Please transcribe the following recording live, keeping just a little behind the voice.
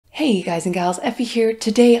Hey guys and gals, Effie here.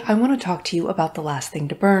 Today I want to talk to you about The Last Thing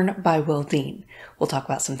to Burn by Will Dean. We'll talk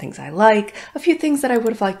about some things I like, a few things that I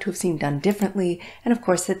would have liked to have seen done differently, and of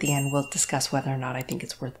course at the end we'll discuss whether or not I think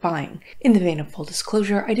it's worth buying. In the vein of full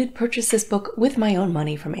disclosure, I did purchase this book with my own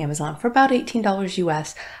money from Amazon for about $18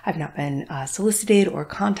 US. I've not been solicited or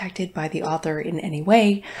contacted by the author in any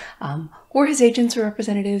way, or his agents or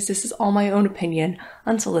representatives. This is all my own opinion,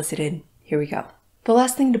 unsolicited. Here we go. The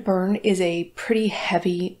Last Thing to Burn is a pretty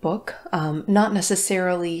heavy book, not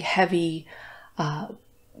necessarily heavy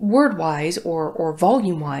word-wise or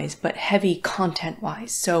volume-wise, but heavy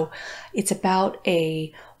content-wise. So it's about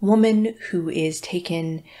a woman who is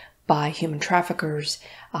taken by human traffickers,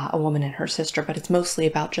 a woman and her sister, but it's mostly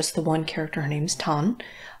about just the one character. Her name's Tan.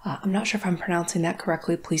 I'm not sure if I'm pronouncing that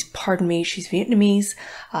correctly. Please pardon me. She's Vietnamese.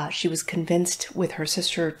 She was convinced with her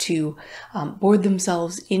sister to board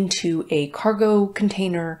themselves into a cargo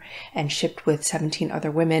container and shipped with 17 other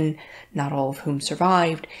women, not all of whom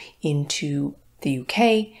survived, into the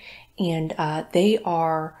UK. And they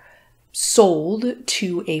are sold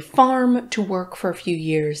to a farm to work for a few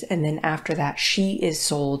years. And then after that, she is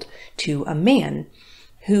sold to a man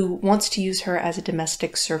who wants to use her as a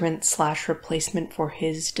domestic servant / replacement for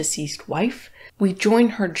his deceased wife. We join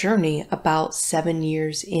her journey about 7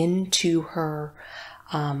 years into her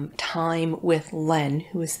time with Len,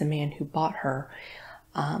 who is the man who bought her.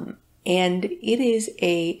 And it is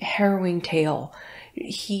a harrowing tale.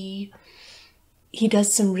 He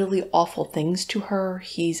does some really awful things to her.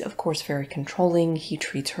 He's, of course, very controlling. He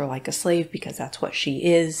treats her like a slave because that's what she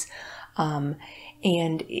is.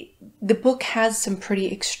 The book has some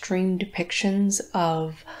pretty extreme depictions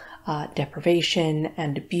of deprivation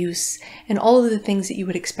and abuse and all of the things that you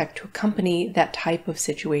would expect to accompany that type of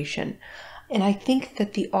situation. And I think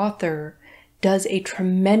that the author does a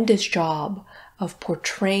tremendous job of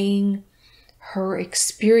portraying her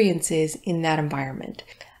experiences in that environment.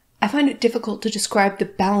 I find it difficult to describe the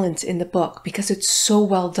balance in the book because it's so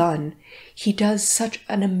well done. He does such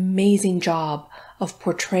an amazing job of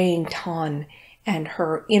portraying Tan and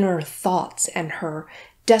her inner thoughts and her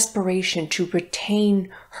desperation to retain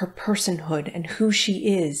her personhood and who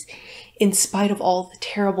she is in spite of all the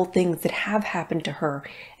terrible things that have happened to her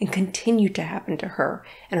and continue to happen to her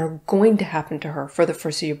and are going to happen to her for the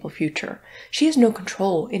foreseeable future. She has no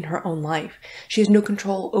control in her own life. She has no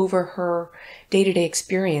control over her day-to-day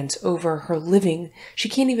experience, over her living. She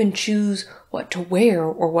can't even choose what to wear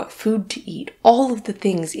or what food to eat. All of the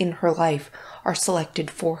things in her life are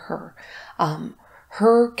selected for her.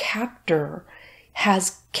 Her captor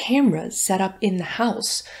has cameras set up in the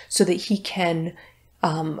house so that he can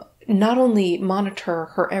not only monitor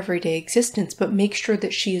her everyday existence, but make sure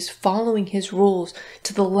that she is following his rules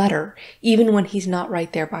to the letter, even when he's not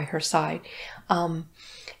right there by her side.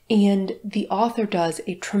 And the author does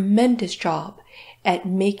a tremendous job at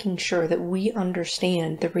making sure that we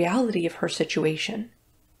understand the reality of her situation.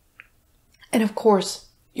 And of course,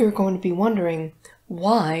 you're going to be wondering,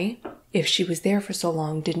 why, if she was there for so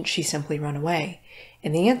long, didn't she simply run away?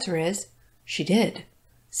 And the answer is, she did.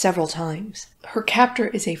 Several times. Her captor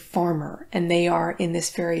is a farmer, and they are in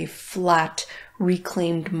this very flat,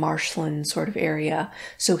 reclaimed marshland sort of area.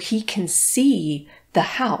 So he can see the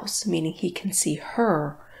house, meaning he can see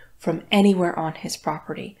her from anywhere on his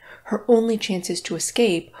property. Her only chances to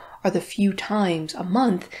escape are the few times a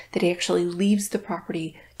month that he actually leaves the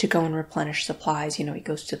property to go and replenish supplies. You know, he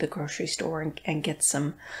goes to the grocery store and gets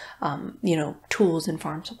some, tools and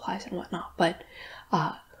farm supplies and whatnot. But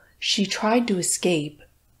she tried to escape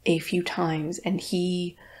a few times and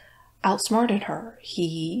he outsmarted her.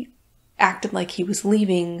 He acted like he was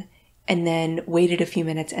leaving and then waited a few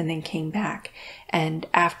minutes and then came back. And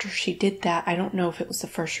after she did that, I don't know if it was the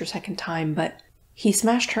first or second time, but he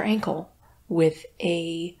smashed her ankle with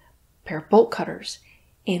a pair of bolt cutters.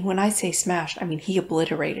 And when I say smashed, I mean he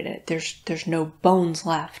obliterated it. There's no bones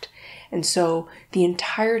left. And so the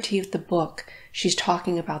entirety of the book, she's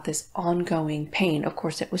talking about this ongoing pain. Of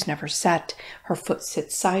course, it was never set. Her foot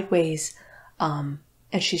sits sideways, and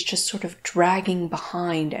she's just sort of dragging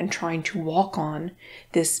behind and trying to walk on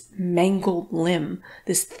this mangled limb,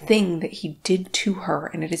 this thing that he did to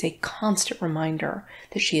her. And it is a constant reminder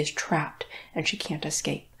that she is trapped and she can't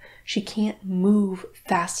escape. She can't move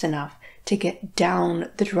fast enough to get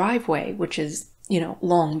down the driveway, which is,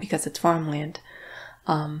 long because it's farmland.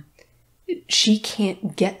 She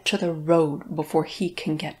can't get to the road before he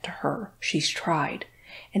can get to her. She's tried.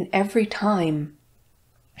 And every time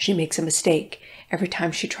she makes a mistake, every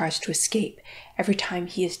time she tries to escape, every time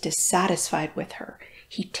he is dissatisfied with her,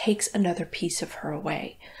 he takes another piece of her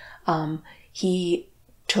away. He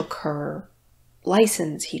took her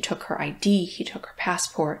license, he took her ID, he took her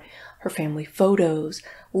passport, her family photos,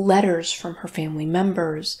 letters from her family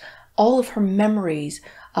members, all of her memories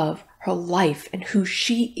of her life and who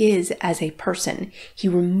she is as a person. He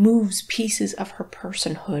removes pieces of her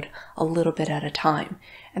personhood a little bit at a time.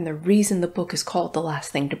 And the reason the book is called The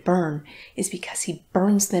Last Thing to Burn is because he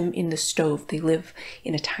burns them in the stove. They live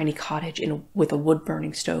in a tiny cottage with a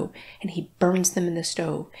wood-burning stove, and he burns them in the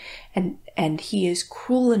stove. And he is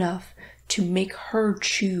cruel enough to make her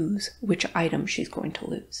choose which item she's going to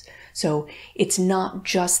lose. So it's not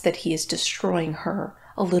just that he is destroying her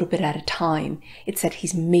a little bit at a time, it's that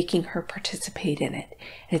he's making her participate in it.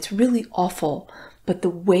 And it's really awful, but the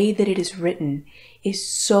way that it is written is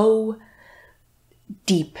so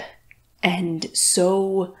deep and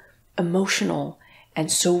so emotional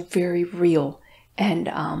and so very real. And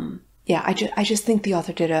I just think the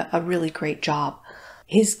author did a really great job.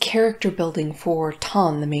 His character building for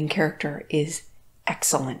Tan, the main character, is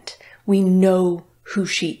excellent. We know who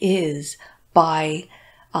she is by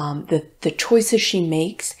the choices she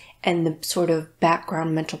makes and the sort of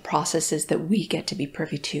background mental processes that we get to be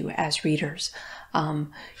privy to as readers.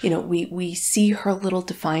 We see her little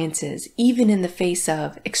defiances, even in the face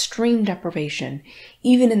of extreme deprivation,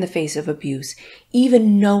 even in the face of abuse,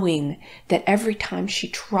 even knowing that every time she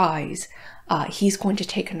tries, he's going to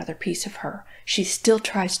take another piece of her. She still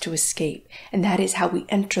tries to escape, and that is how we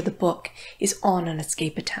enter the book, is on an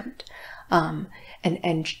escape attempt.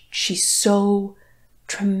 And she's so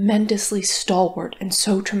tremendously stalwart and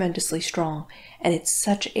so tremendously strong, and it's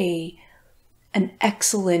such an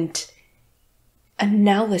excellent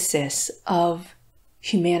analysis of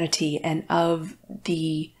humanity and of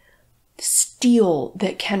the steel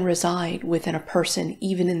that can reside within a person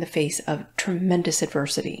even in the face of tremendous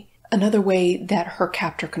adversity. Another way that her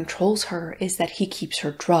captor controls her is that he keeps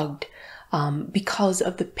her drugged because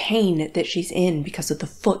of the pain that she's in, because of the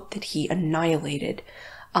foot that he annihilated.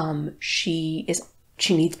 She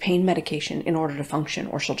needs pain medication in order to function,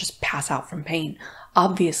 or she'll just pass out from pain,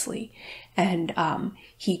 obviously. And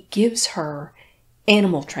he gives her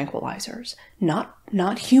animal tranquilizers,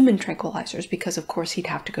 not human tranquilizers, because of course he'd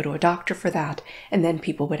have to go to a doctor for that, and then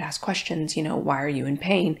people would ask questions, why are you in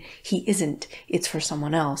pain? He isn't, it's for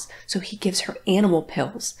someone else. So he gives her animal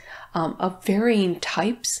pills of varying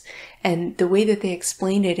types, and the way that they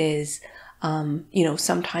explain it is,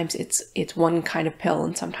 sometimes it's one kind of pill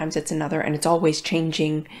and sometimes it's another, and it's always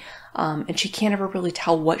changing. And she can't ever really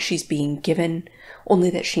tell what she's being given,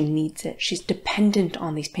 only that she needs it. She's dependent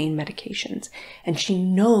on these pain medications, and she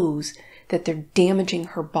knows that they're damaging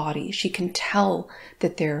her body. She can tell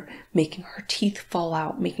that they're making her teeth fall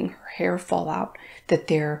out, making her hair fall out, that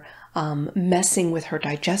they're messing with her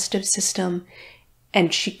digestive system,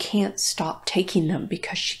 and she can't stop taking them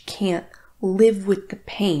because she can't live with the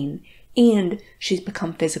pain, and she's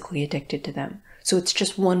become physically addicted to them. So it's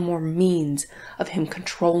just one more means of him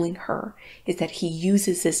controlling her, is that he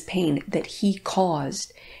uses this pain that he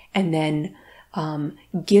caused and then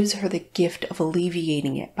gives her the gift of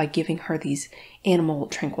alleviating it by giving her these animal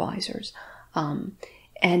tranquilizers.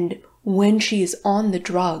 And when she is on the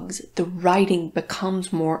drugs, the writing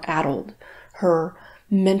becomes more addled. Her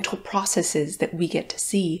mental processes that we get to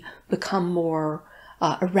see become more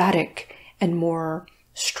erratic and more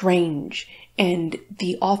strange. And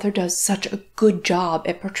the author does such a good job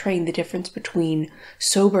at portraying the difference between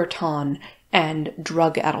sober Tan and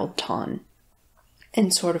drug-addled Tan,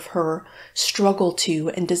 and sort of her struggle to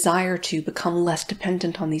and desire to become less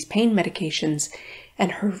dependent on these pain medications,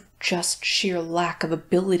 and her just sheer lack of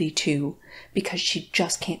ability to, because she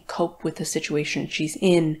just can't cope with the situation she's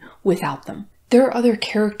in without them. There are other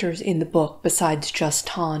characters in the book besides just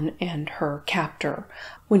Tan and her captor.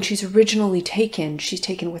 When she's originally taken, she's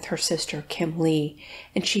taken with her sister, Kim Lee,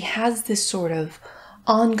 and she has this sort of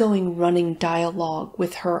ongoing running dialogue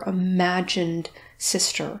with her imagined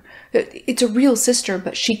sister. It's a real sister,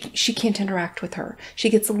 but she can't interact with her. She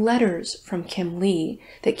gets letters from Kim Lee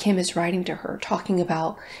that Kim is writing to her, talking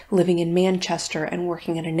about living in Manchester and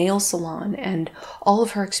working at a nail salon and all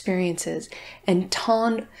of her experiences. And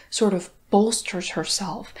Tan sort of bolsters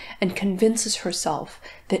herself and convinces herself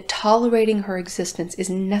that tolerating her existence is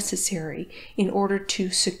necessary in order to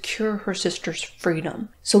secure her sister's freedom.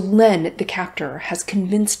 So Len, the captor, has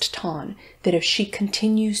convinced Tan that if she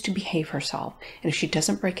continues to behave herself, and if she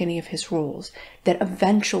doesn't break any of his rules, that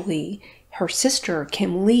eventually her sister,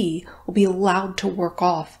 Kim Lee, will be allowed to work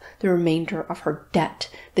off the remainder of her debt,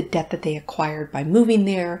 the debt that they acquired by moving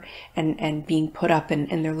there and being put up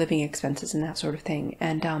and their living expenses and that sort of thing.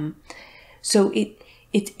 And so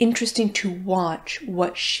it's interesting to watch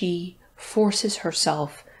what she forces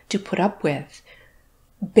herself to put up with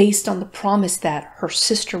based on the promise that her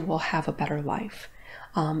sister will have a better life.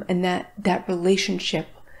 And that relationship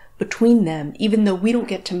between them, even though we don't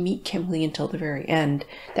get to meet Kim Lee until the very end,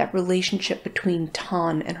 that relationship between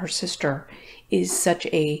Tan and her sister is such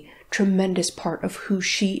a tremendous part of who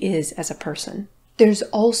she is as a person. There's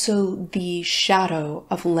also the shadow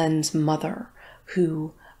of Len's mother,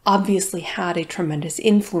 who obviously had a tremendous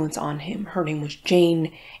influence on him. Her name was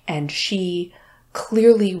Jane, and she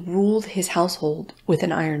clearly ruled his household with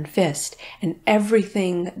an iron fist, and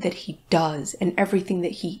everything that he does and everything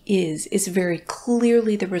that he is very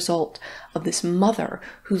clearly the result of this mother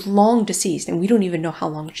who's long deceased, and we don't even know how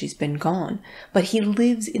long she's been gone, but he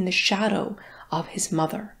lives in the shadow of his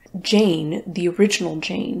mother. Jane, the original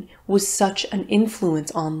Jane, was such an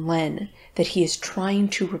influence on Len that he is trying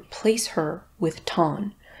to replace her with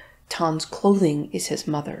Tan. Tan's clothing is his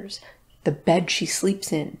mother's. The bed she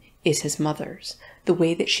sleeps in is his mother's. The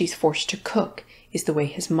way that she's forced to cook is the way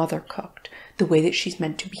his mother cooked. The way that she's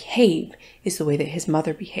meant to behave is the way that his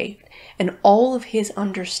mother behaved. And all of his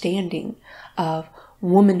understanding of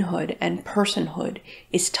womanhood and personhood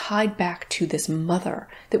is tied back to this mother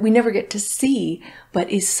that we never get to see, but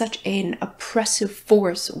is such an oppressive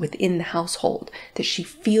force within the household that she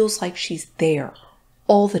feels like she's there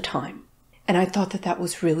all the time. And I thought that that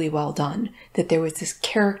was really well done, that there was this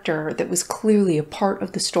character that was clearly a part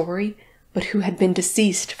of the story, but who had been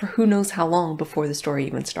deceased for who knows how long before the story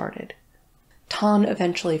even started. Tan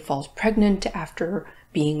eventually falls pregnant after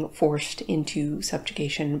being forced into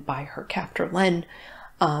subjugation by her captor Len,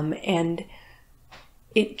 and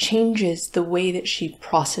it changes the way that she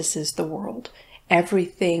processes the world.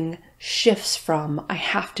 Everything shifts from, I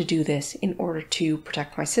have to do this in order to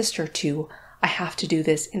protect my sister, to, I have to do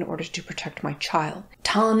this in order to protect my child.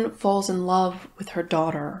 Tan falls in love with her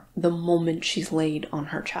daughter the moment she's laid on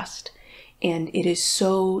her chest. And it is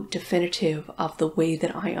so definitive of the way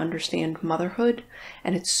that I understand motherhood,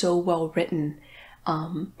 and it's so well written.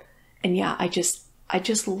 And yeah, I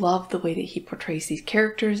just love the way that he portrays these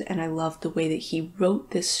characters, and I love the way that he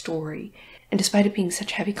wrote this story. And despite it being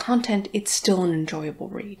such heavy content, it's still an enjoyable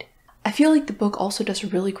read. I feel like the book also does a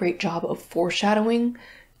really great job of foreshadowing.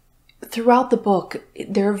 Throughout the book,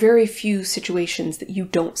 there are very few situations that you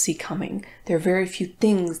don't see coming. There are very few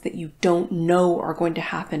things that you don't know are going to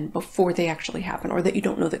happen before they actually happen, or that you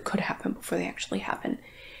don't know that could happen before they actually happen.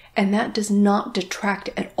 And that does not detract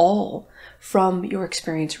at all from your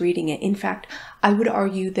experience reading it. In fact, I would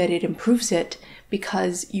argue that it improves it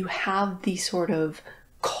because you have the sort of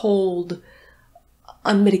cold,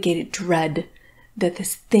 unmitigated dread that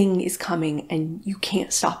this thing is coming and you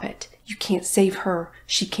can't stop it. You can't save her,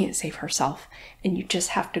 she can't save herself, and you just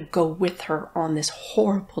have to go with her on this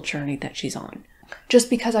horrible journey that she's on. Just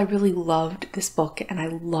because I really loved this book and I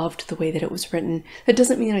loved the way that it was written, that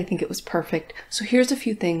doesn't mean I think it was perfect, so here's a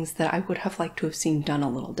few things that I would have liked to have seen done a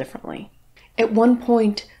little differently. At one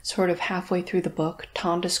point, sort of halfway through the book,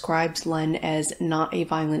 Tan describes Len as not a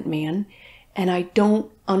violent man, and I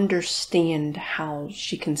don't understand how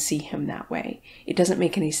she can see him that way. It doesn't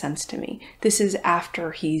make any sense to me. This is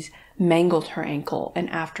after he's mangled her ankle, and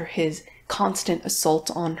after his constant assault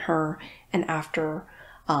on her, and after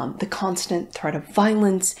the constant threat of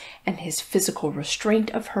violence, and his physical restraint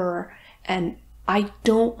of her, and I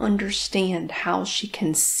don't understand how she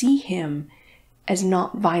can see him as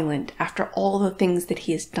not violent after all the things that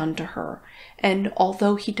he has done to her. And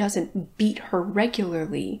although he doesn't beat her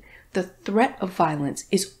regularly, the threat of violence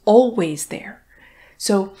is always there.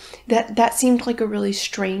 So that seemed like a really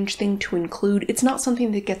strange thing to include. It's not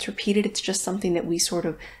something that gets repeated, it's just something that we sort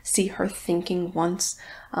of see her thinking once.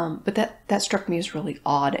 But that struck me as really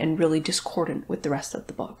odd and really discordant with the rest of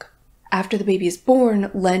the book. After the baby is born,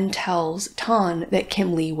 Len tells Tan that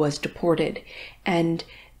Kim Lee was deported, and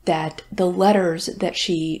that the letters that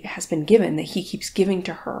she has been given, that he keeps giving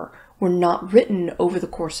to her, were not written over the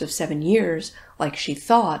course of 7 years like she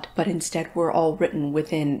thought, but instead were all written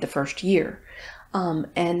within the first year.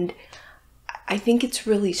 And I think it's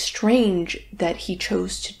really strange that he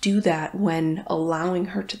chose to do that when allowing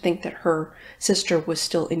her to think that her sister was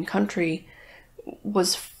still in country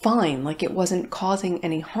was fine, like it wasn't causing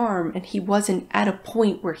any harm, and he wasn't at a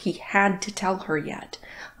point where he had to tell her yet.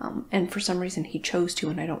 And for some reason he chose to,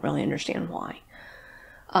 and I don't really understand why.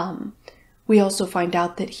 We also find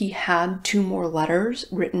out that he had 2 more letters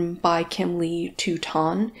written by Kim Lee to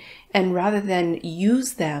Tan, and rather than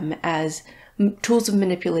use them as tools of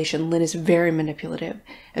manipulation. Lynn is very manipulative,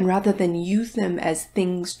 and rather than use them as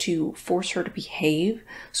things to force her to behave,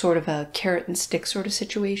 sort of a carrot and stick sort of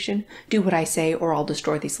situation, do what I say or I'll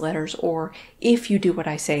destroy these letters, or if you do what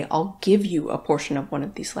I say, I'll give you a portion of one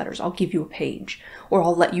of these letters, I'll give you a page, or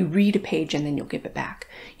I'll let you read a page and then you'll give it back.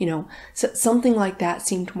 You know, so something like that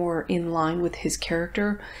seemed more in line with his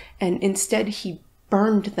character, and instead he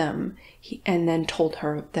burned them and then told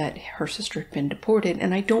her that her sister had been deported,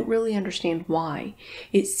 and I don't really understand why.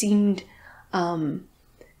 It seemed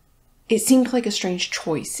like a strange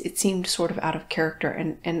choice. It seemed sort of out of character,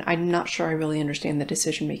 and I'm not sure I really understand the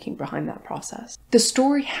decision making behind that process. The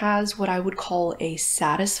story has what I would call a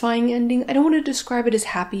satisfying ending. I don't want to describe it as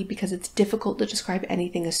happy because it's difficult to describe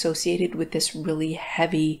anything associated with this really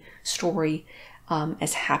heavy story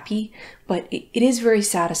as happy, but it is very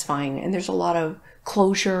satisfying, and there's a lot of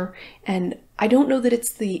closure, and I don't know that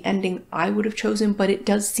it's the ending I would have chosen, but it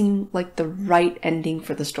does seem like the right ending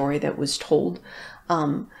for the story that was told.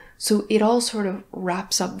 So it all sort of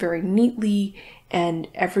wraps up very neatly and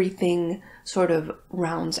everything sort of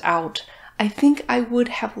rounds out. I think I would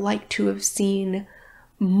have liked to have seen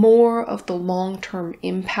more of the long-term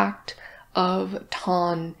impact of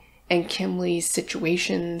Ton and Kimley's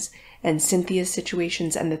situations and Cynthia's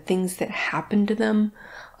situations and the things that happened to them.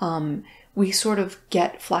 We sort of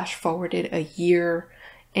get flash forwarded a year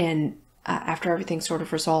and after everything sort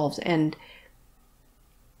of resolves, and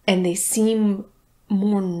they seem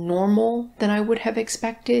more normal than I would have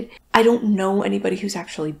expected. I don't know anybody who's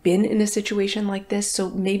actually been in a situation like this,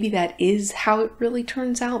 so maybe that is how it really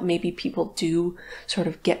turns out. Maybe people do sort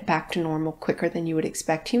of get back to normal quicker than you would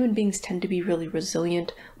expect. Human beings tend to be really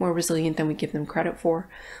resilient, more resilient than we give them credit for.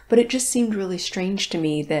 But it just seemed really strange to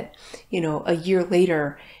me that, you know, a year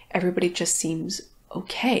later, everybody just seems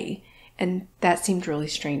okay, and that seemed really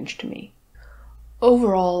strange to me.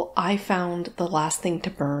 Overall, I found The Last Thing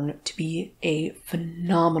to Burn to be a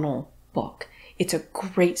phenomenal book. It's a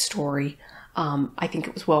great story. I think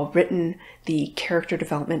it was well written. The character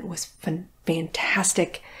development was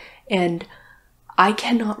fantastic, and I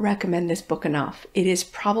cannot recommend this book enough. It is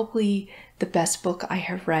probably the best book I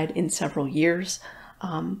have read in several years.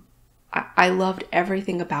 I loved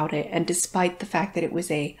everything about it, and despite the fact that it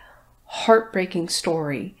was a heartbreaking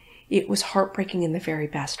story, it was heartbreaking in the very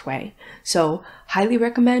best way. So, highly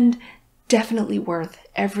recommend. Definitely worth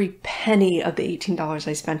every penny of the $18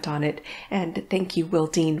 I spent on it. And thank you, Will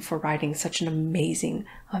Dean, for writing such an amazing,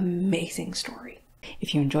 amazing story.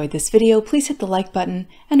 If you enjoyed this video, please hit the like button.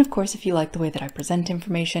 And of course, if you like the way that I present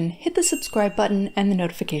information, hit the subscribe button and the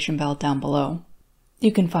notification bell down below.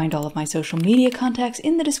 You can find all of my social media contacts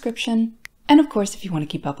in the description. And of course, if you want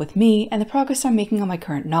to keep up with me and the progress I'm making on my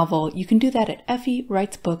current novel, you can do that at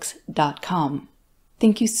effywritesbooks.com.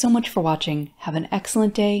 Thank you so much for watching. Have an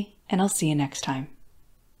excellent day, and I'll see you next time.